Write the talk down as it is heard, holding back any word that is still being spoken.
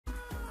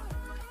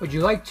Would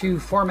you like to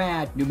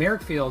format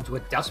numeric fields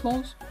with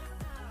decimals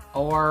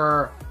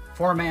or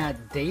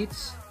format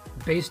dates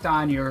based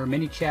on your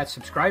ManyChat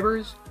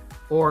subscribers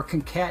or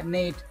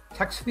concatenate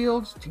text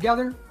fields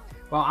together?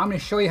 Well, I'm going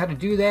to show you how to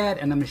do that,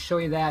 and I'm going to show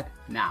you that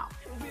now.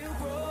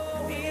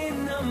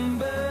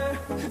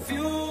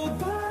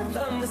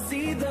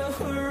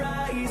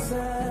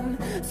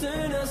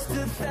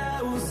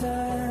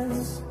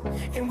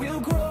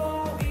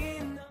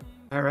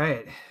 All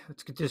right,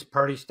 let's get this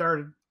party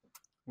started.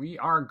 We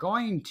are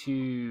going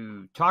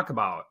to talk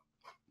about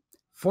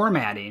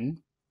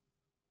formatting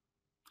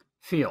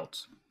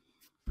fields.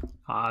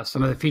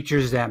 Some of the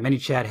features that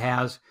ManyChat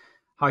has,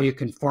 how you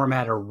can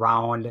format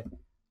around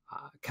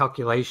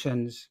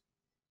calculations,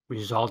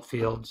 result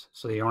fields,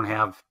 so you don't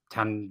have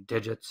 10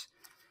 digits.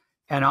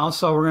 And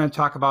also we're going to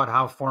talk about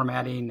how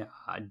formatting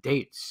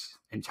dates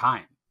and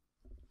time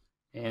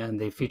and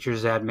the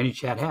features that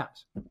ManyChat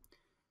has.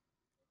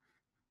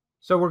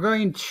 So we're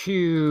going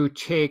to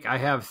take, I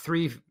have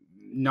three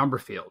number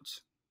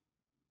fields,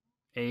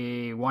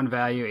 a 1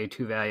 value, a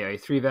 2 value, a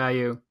 3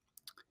 value,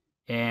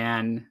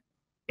 and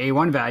a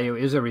 1 value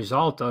is a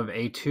result of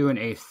a 2 and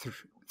a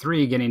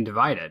 3 getting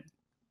divided.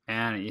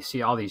 And you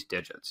see all these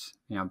digits,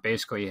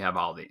 basically you have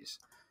all these.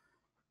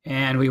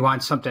 And we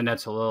want something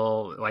that's a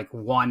little like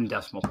 1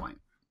 decimal point.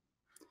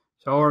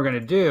 So what we're going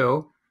to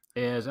do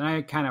is, and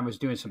I kind of was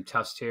doing some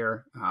tests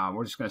here.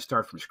 We're just going to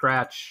start from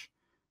scratch.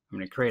 I'm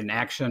going to create an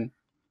action.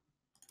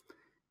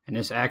 And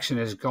this action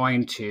is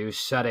going to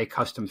set a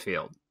custom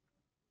field.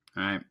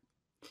 All right.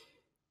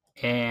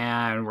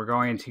 And we're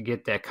going to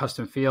get that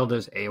custom field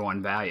as a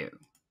 1 value.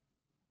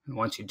 And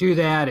once you do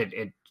that,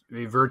 it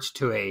reverts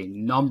to a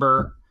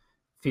number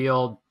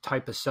field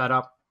type of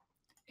setup.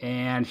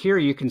 And here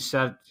you can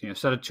set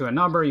it to a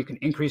number. You can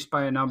increase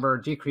by a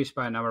number, decrease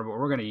by a number, but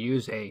we're going to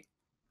use a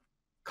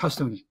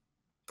custom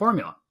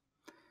formula.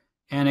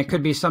 And it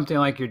could be something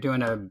like you're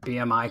doing a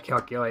BMI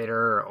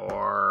calculator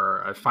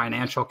or a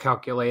financial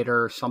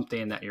calculator,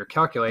 something that you're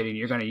calculating.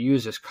 You're going to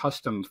use this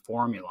custom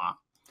formula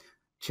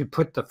to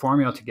put the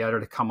formula together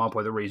to come up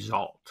with a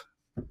result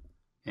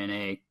in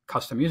a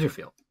custom user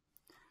field.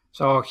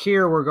 So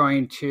here we're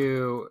going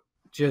to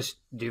just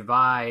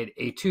divide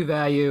a 2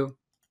 value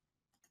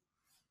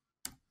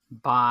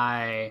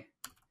by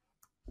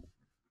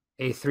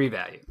a 3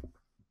 value.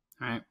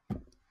 All right.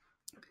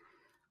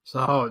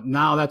 So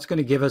now that's going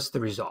to give us the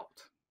result.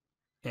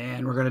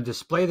 And we're going to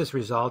display this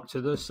result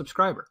to the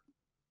subscriber.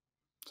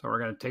 So we're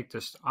going to take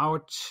this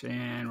out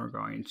and we're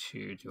going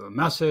to do a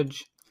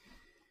message.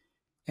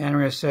 And we're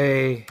going to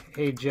say,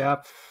 hey,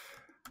 Jeff,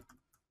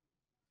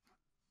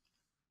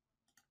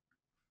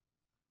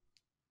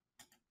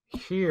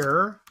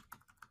 here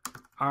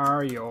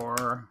are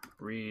your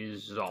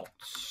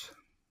results.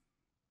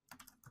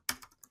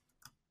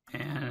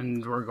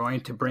 And we're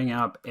going to bring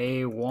up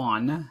a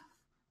 1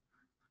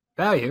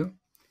 value.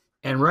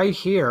 And right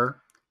here,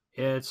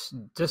 it's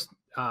just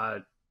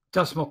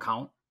decimal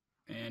count.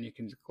 And you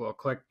can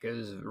click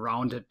is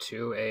round it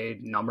to a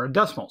number of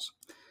decimals.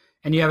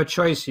 And you have a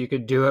choice. You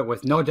could do it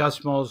with no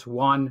decimals,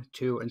 1,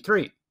 2, and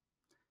 3.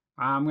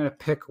 I'm going to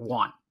pick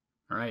 1.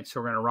 All right, so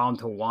we're going to round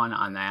to 1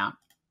 on that.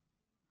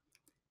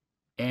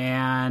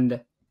 And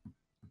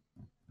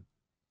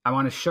I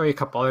want to show you a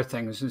couple other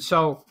things. And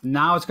so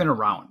now it's going to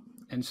round.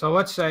 And so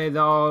let's say,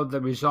 though, the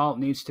result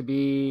needs to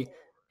be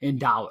in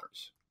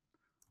dollars.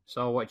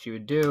 So what you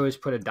would do is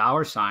put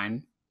a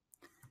 $sign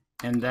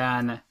and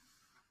then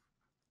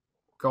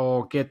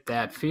go get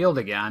that field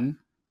again.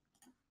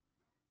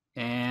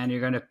 And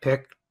you're going to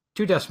pick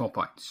 2 decimal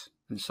points.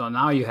 And so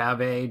now you have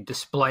a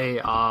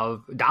display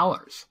of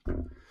dollars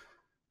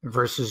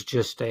versus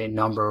just a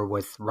number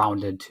with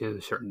rounded to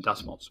certain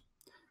decimals.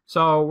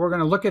 So we're going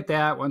to look at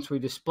that once we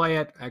display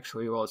it.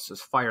 Actually, well, let's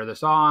just fire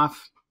this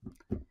off.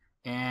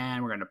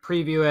 And we're going to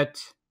preview it.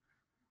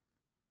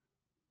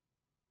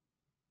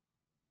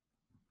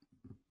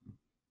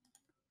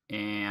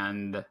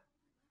 And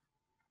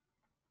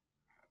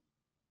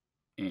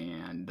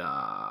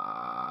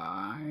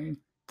I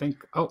think,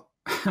 oh,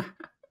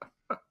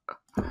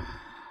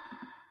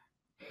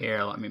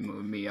 here, let me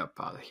move me up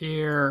out of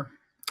here.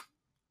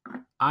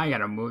 I got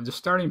to move the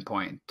starting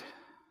point.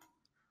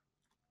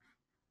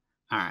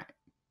 All right.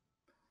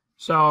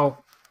 So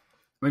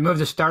we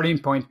moved the starting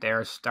point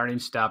there, starting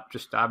step,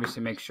 just to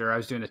obviously make sure I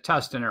was doing a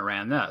test and it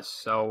ran this.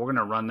 So we're going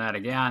to run that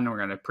again. We're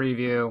going to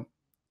preview.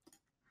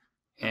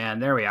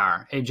 And there we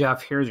are. Hey,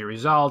 Jeff, here's your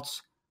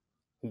results.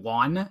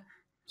 1.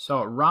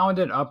 So it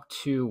rounded up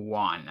to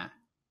 1.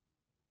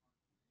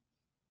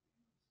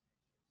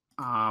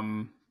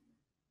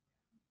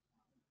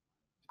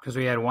 Because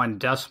we had 1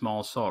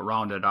 decimal, so it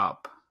rounded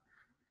up.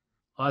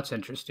 Well, that's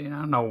interesting. I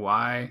don't know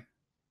why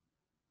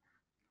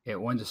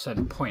it wouldn't have said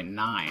 0.9.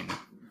 I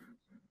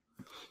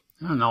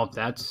don't know if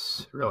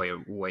that's really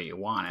the way you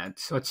want it.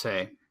 So let's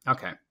say,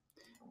 okay.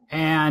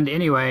 And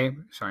anyway,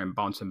 sorry, I'm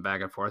bouncing back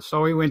and forth.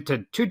 So we went to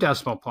 2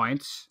 decimal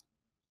points.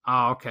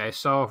 Oh, okay.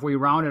 So if we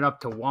round it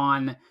up to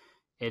 1,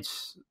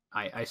 it's,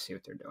 I see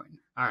what they're doing.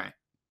 All right.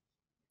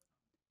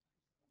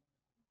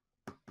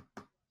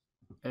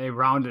 they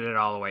rounded it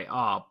all the way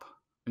up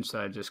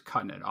instead of just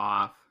cutting it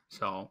off.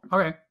 So,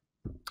 okay.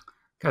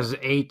 Because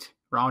 8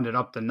 rounded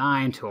up the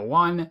 9 to a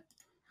 1,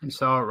 and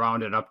so it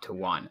rounded up to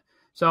 1.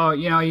 So,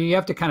 you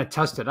have to kind of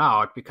test it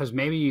out, because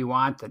maybe you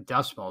want the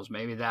decimals.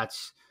 Maybe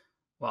that's,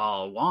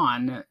 well,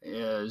 1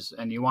 is,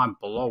 and you want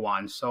below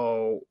 1.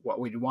 So what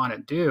we'd want to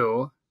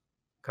do,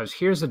 because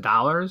here's the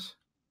dollars,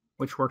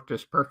 which worked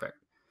just perfect.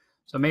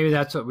 So maybe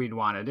that's what we'd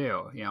want to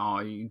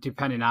do.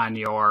 Depending on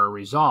your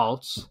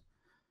results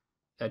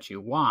that you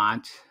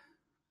want,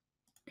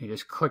 you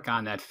just click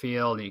on that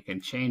field and you can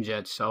change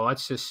it. So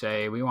let's just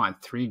say we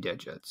want 3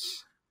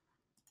 digits.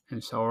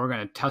 And so we're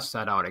going to test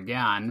that out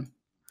again.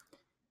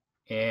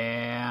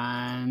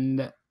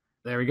 And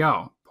there we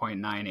go,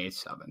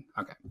 0.987.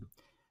 Okay.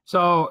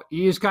 So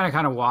you just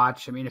kind of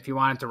watch. I mean, if you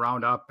want it to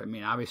round up, I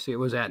mean, obviously it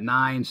was at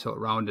 9, so it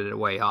rounded it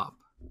way up.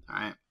 All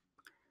right.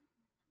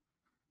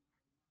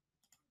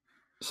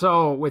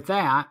 So with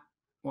that,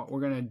 what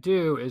we're going to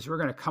do is we're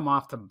going to come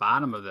off the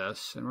bottom of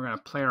this and we're going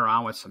to play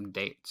around with some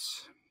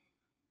dates.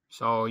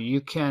 So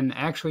you can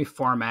actually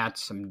format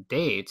some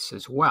dates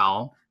as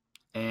well.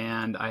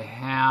 And I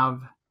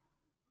have,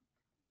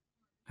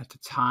 at the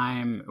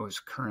time, it was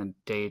current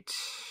date.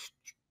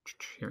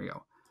 Here we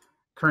go.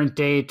 Current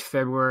date,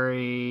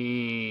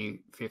 February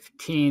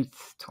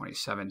 15th,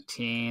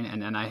 2017. And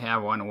then I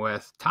have one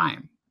with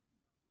time.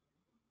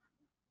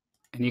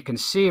 And you can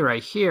see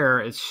right here,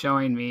 it's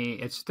showing me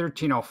it's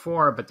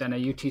 1304, but then a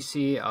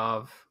UTC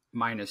of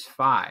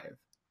 -5.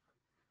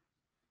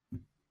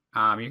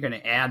 You're going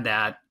to add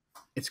that.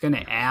 It's going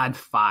to add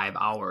 5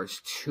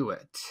 hours to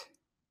it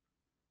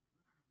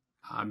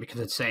because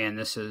it's saying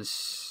this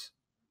is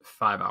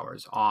 5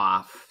 hours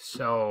off.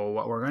 So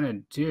what we're going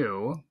to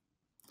do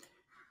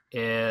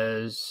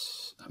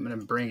is I'm going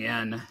to bring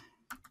in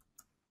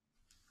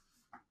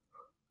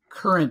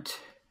current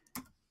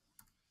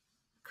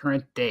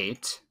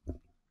date.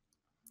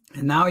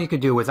 And now you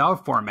could do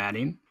without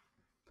formatting.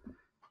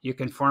 You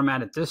can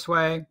format it this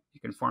way. You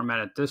can format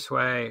it this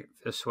way,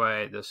 this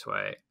way, this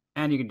way.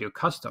 And you can do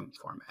custom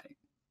formatting.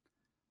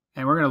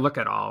 And we're going to look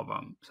at all of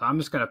them. So I'm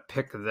just going to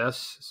pick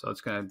this. So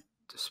it's going to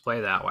display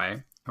that way.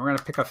 And we're going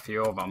to pick a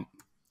few of them.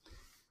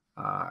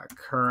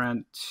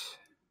 Current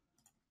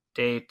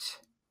date.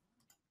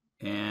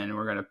 And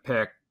we're going to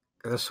pick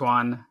this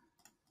one.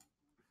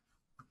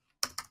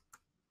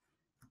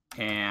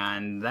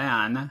 And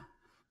then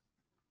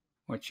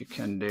what you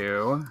can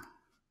do,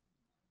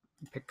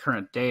 pick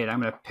current date. I'm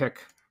going to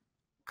pick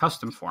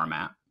custom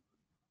format.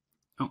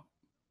 Oh.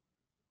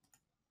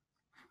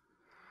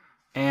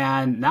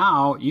 And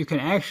now you can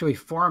actually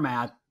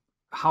format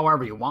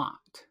however you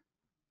want.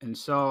 And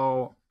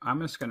so I'm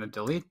just going to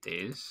delete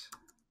these.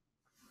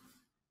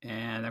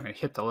 And I'm going to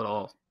hit the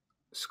little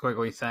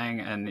squiggly thing.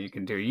 And you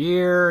can do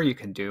year, you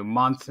can do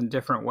month in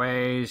different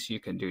ways, you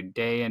can do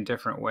day in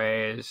different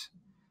ways.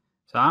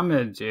 So I'm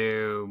going to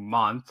do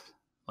month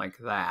like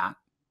that.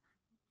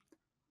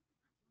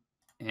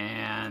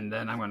 And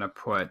then I'm going to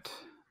put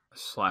a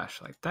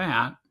slash like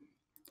that.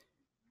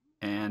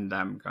 And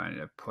I'm going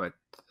to put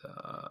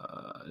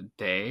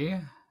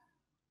day,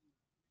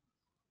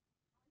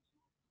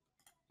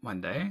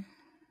 Monday.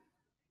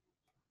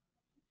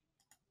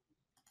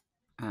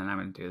 And I'm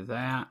going to do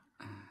that.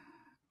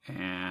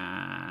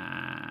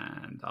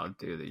 And I'll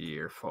do the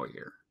year, full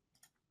year.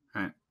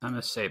 All right, I'm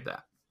going to save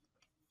that.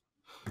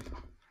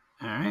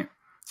 All right.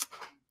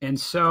 And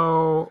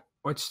so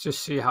let's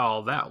just see how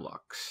all that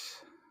looks.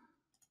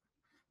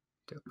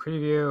 Do a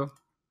preview.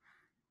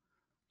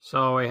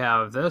 So we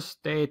have this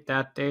date,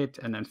 that date,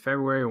 and then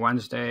February,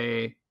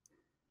 Wednesday,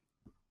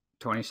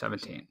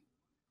 2017.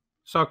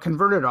 So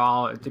convert it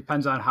all. It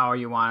depends on how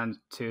you want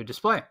to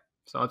display.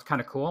 So it's kind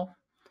of cool.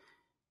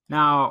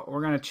 Now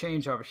we're going to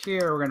change over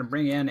here. We're going to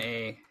bring in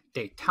a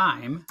date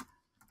time.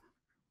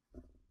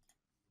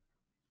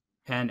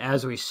 And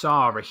as we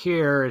saw over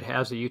here, it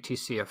has a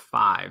UTC of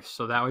 5.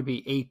 So that would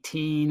be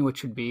 18,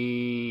 which would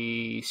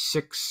be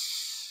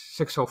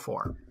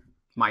 6:04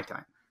 my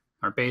time.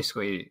 Or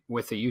basically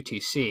with the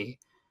UTC,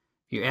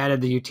 you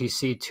added the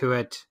UTC to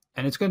it,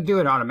 and it's going to do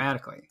it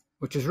automatically,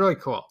 which is really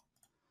cool.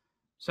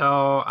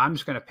 So I'm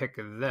just going to pick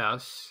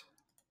this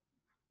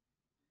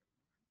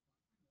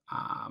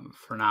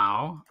for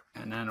now,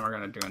 and then we're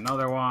going to do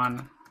another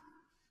one.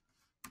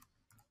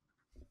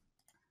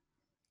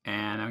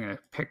 And I'm going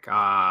to pick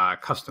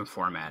custom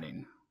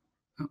formatting.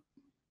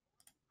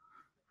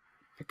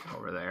 Pick it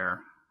over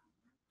there.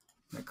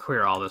 I'm going to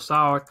clear all this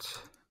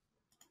out.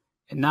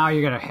 And now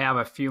you're going to have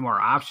a few more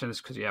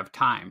options because you have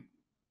time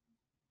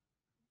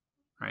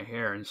right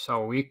here. And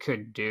so we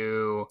could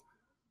do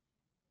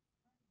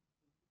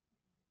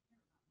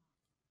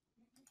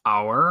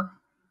hour.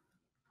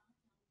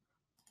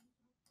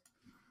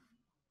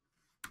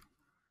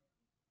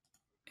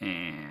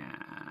 And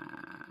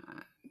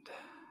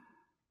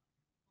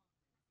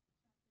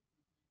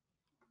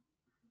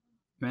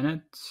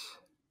minutes.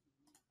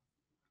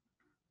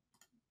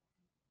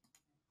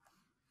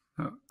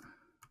 Oh.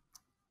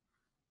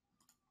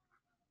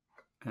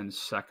 And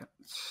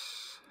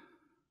seconds.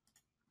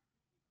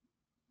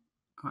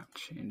 I'll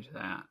change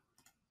that.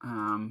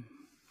 I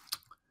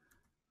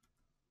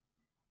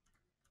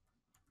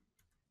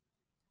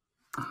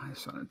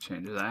just want to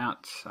change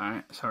that. All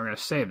right, so we're going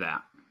to save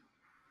that.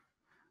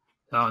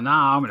 So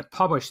now I'm going to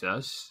publish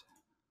this,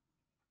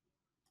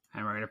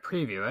 and we're going to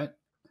preview it.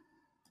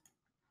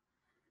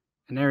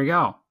 And there we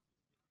go.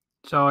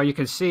 So you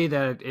can see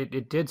that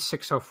it did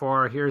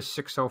 604. Here's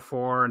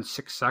 604 and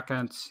 6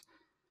 seconds.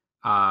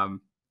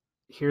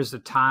 Here's the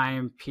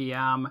time,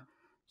 PM.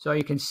 So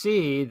you can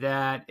see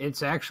that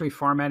it's actually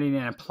formatting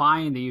and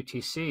applying the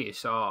UTC.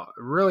 So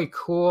really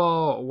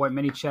cool what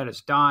ManyChat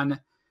has done.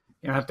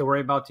 You don't have to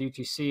worry about the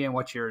UTC and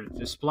what you're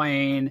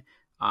displaying.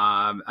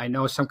 I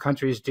know some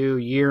countries do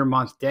year,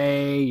 month,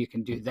 day. You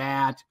can do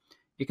that.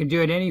 You can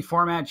do it any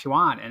format you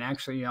want. And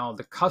actually, you know,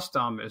 the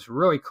custom is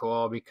really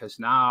cool because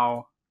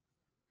now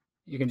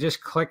you can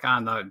just click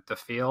on the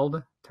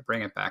field to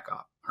bring it back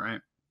up. All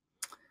right.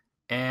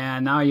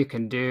 And now you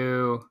can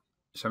do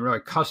some really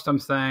custom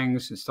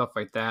things and stuff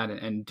like that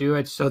and do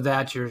it so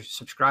that your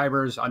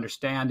subscribers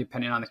understand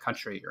depending on the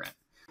country you're in.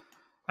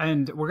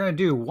 And we're going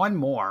to do one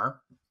more.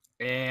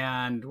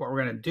 And what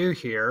we're going to do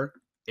here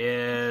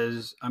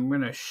is I'm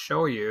going to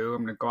show you,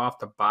 I'm going to go off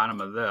the bottom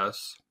of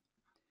this,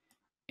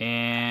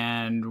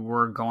 and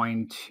we're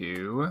going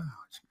to,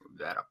 let's move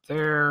that up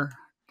there,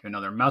 do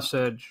another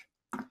message.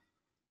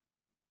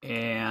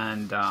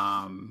 And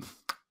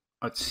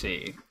let's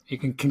see, you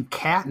can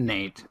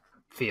concatenate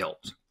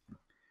fields.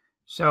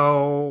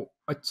 So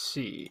let's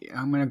see,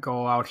 I'm going to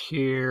go out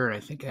here. I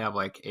think I have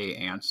like a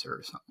answer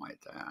or something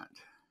like that.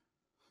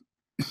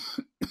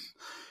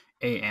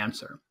 A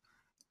answer.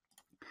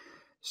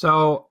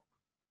 So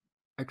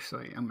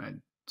actually, I'm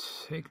going to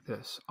take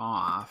this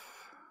off,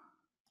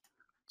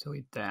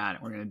 delete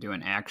that. We're going to do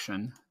an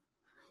action.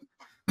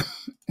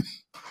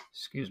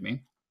 Excuse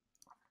me.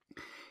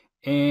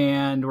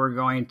 And we're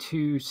going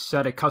to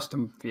set a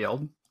custom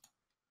field.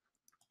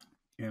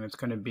 And it's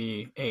going to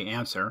be a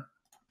answer.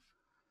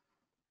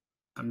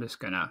 I'm just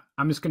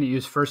gonna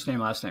use first name,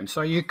 last name.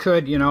 So you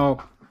could, you know,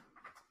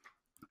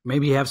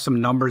 maybe have some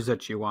numbers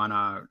that you want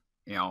to,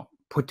 you know,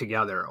 put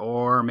together,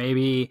 or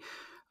maybe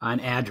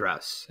an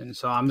address. And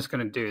so I'm just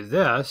going to do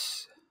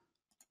this,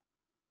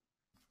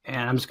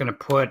 and I'm just going to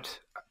put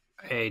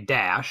a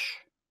dash,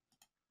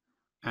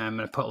 and I'm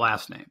going to put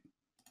last name.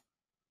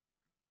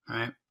 All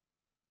right.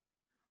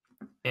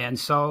 And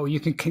so you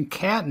can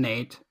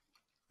concatenate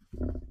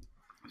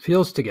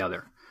fields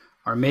together.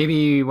 Or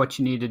maybe what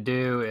you need to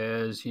do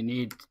is you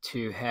need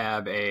to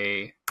have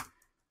a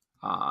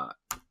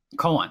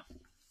colon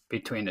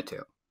between the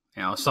two,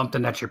 you know,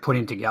 something that you're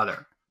putting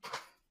together.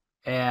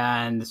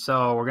 And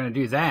so we're going to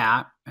do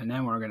that. And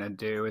then what we're going to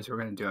do is we're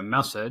going to do a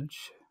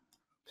message.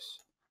 Oops.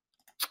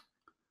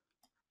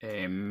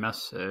 A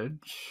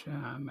message.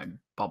 My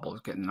bubble's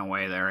getting in the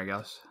way there, I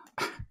guess.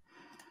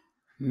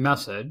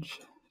 Message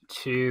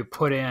to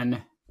put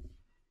in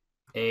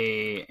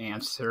a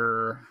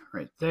answer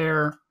right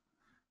there.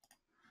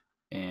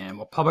 And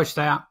we'll publish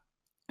that.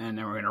 And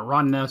then we're going to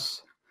run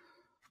this.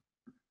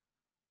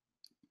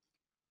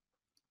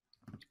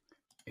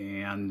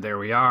 And there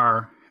we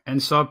are.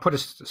 And so I put a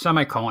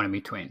semicolon in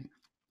between.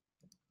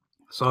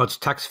 So it's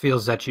text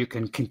fields that you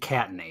can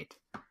concatenate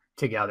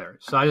together.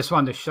 So I just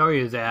wanted to show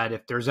you that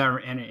if there's ever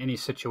any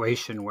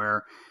situation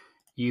where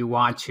you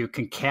want to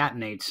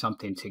concatenate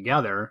something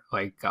together,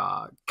 like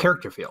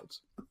character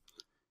fields,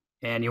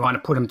 and you want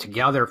to put them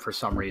together for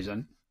some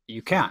reason,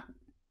 you can.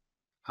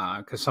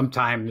 Because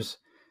sometimes,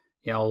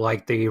 you know,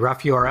 like the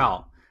ref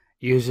URL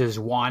uses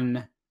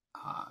one,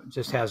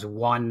 just has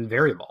one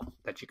variable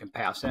that you can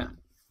pass in.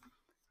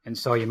 And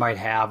so you might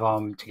have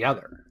them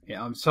together, you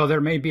know. So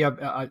there may be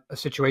a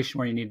situation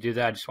where you need to do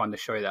that. I just wanted to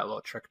show you that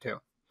little trick too.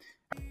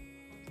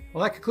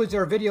 Well, that concludes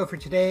our video for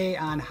today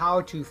on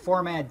how to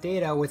format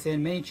data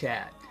within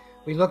ManyChat.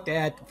 We looked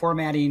at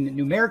formatting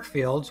numeric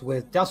fields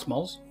with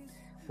decimals.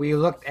 We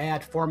looked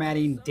at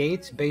formatting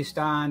dates based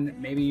on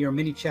maybe your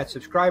ManyChat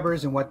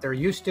subscribers and what they're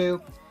used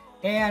to.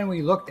 And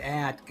we looked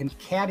at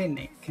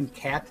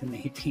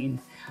concatenating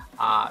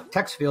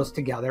text fields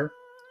together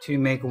to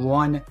make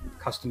one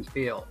custom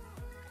field.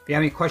 If you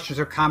have any questions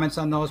or comments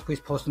on those, please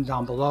post them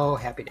down below.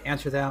 Happy to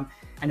answer them.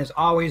 And as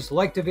always,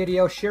 like the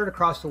video, share it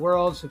across the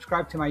world,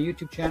 subscribe to my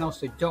YouTube channel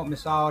so you don't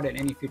miss out on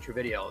any future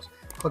videos.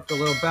 Click the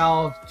little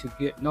bell to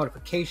get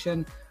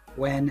notification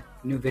when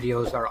new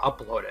videos are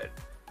uploaded.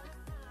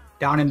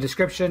 Down in the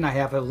description, I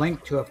have a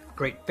link to a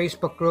great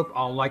Facebook group,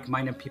 all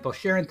like-minded people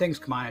sharing things.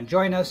 Come on and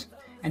join us.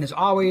 And as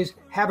always,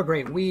 have a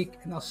great week,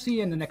 and I'll see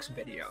you in the next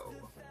video.